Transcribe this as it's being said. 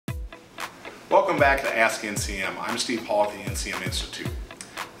Welcome back to Ask NCM. I'm Steve Hall at the NCM Institute.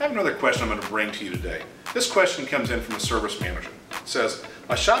 I have another question I'm going to bring to you today. This question comes in from a service manager. It says,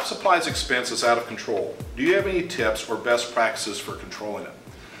 my shop supplies expense is out of control. Do you have any tips or best practices for controlling it?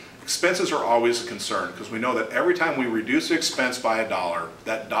 Expenses are always a concern because we know that every time we reduce the expense by $1,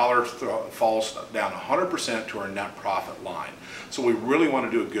 that dollar falls down 100% to our net profit line. So we really want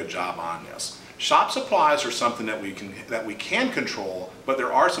to do a good job on this. Shop supplies are something that we can control, but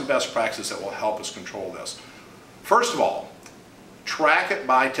there are some best practices that will help us control this. First of all, track it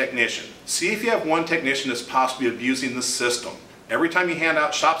by technician. See if you have one technician that's possibly abusing the system. Every time you hand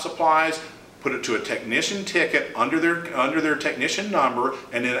out shop supplies, put it to a technician ticket under their technician number,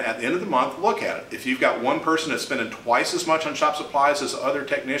 and then at the end of the month, look at it. If you've got one person that's spending twice as much on shop supplies as other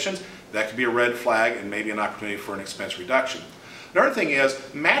technicians, that could be a red flag and maybe an opportunity for an expense reduction. Another thing is,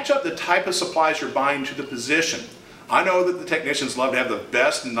 match up the type of supplies you're buying to the position. I know that the technicians love to have the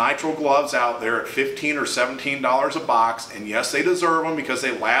best nitrile gloves out there at $15 or $17 a box, and yes, they deserve them because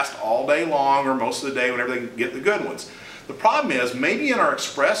they last all day long or most of the day whenever they can get the good ones. The problem is, maybe in our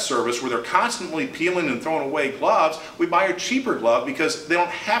express service where they're constantly peeling and throwing away gloves, we buy a cheaper glove because they don't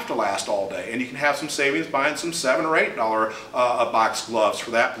have to last all day, and you can have some savings buying some $7 or $8 a box gloves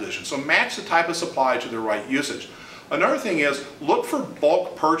for that position. So match the type of supply to the right usage. Another thing is, look for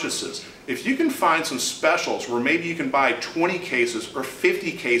bulk purchases. If you can find some specials where maybe you can buy 20 cases or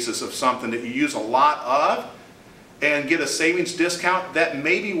 50 cases of something that you use a lot of and get a savings discount, that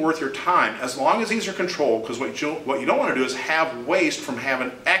may be worth your time as long as these are controlled, because what you don't want to do is have waste from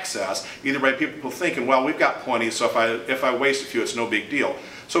having excess, either by people thinking, well, we've got plenty, so if I waste a few, it's no big deal.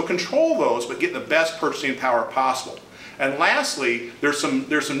 So control those, but get the best purchasing power possible. And lastly, there's some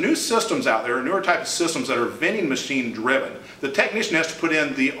new systems out there, newer type of systems that are vending machine driven. The technician has to put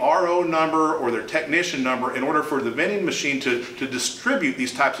in the RO number or their technician number in order for the vending machine to distribute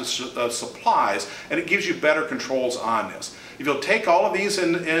these types of supplies, and it gives you better controls on this. If you'll take all of these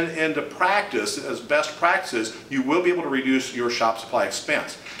into practice as best practices, you will be able to reduce your shop supply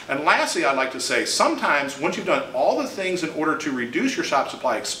expense. And lastly, I'd like to say, sometimes once you've done all the things in order to reduce your shop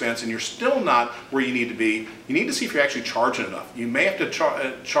supply expense and you're still not where you need to be, you need to see if you're actually charging enough. You may have to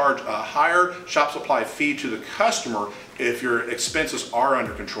charge a higher shop supply fee to the customer if your expenses are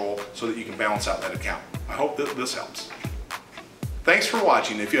under control so that you can balance out that account. I hope that this helps. Thanks for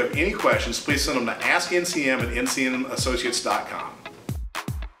watching. If you have any questions, please send them to askncm@ncmassociates.com.